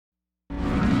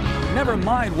Never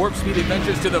mind warp speed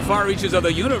adventures to the far reaches of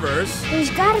the universe. There's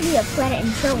gotta be a planet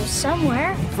in trouble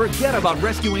somewhere. Forget about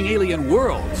rescuing alien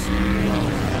worlds.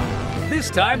 This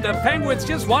time, the penguins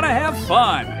just want to have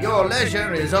fun. Your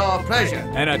leisure is our pleasure.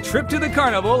 And a trip to the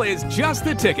carnival is just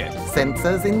the ticket.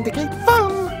 Sensors indicate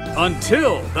fun.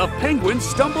 Until the penguins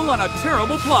stumble on a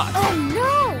terrible plot. Oh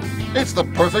no! It's the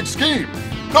perfect scheme.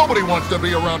 Nobody wants to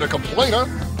be around a complainer.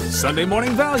 Sunday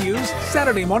morning values,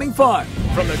 Saturday morning fun.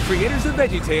 From the creators of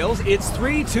VeggieTales, it's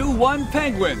 3, 2, 1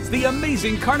 Penguins, the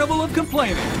amazing carnival of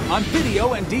complaining. On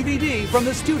video and DVD from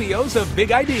the studios of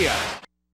Big Idea.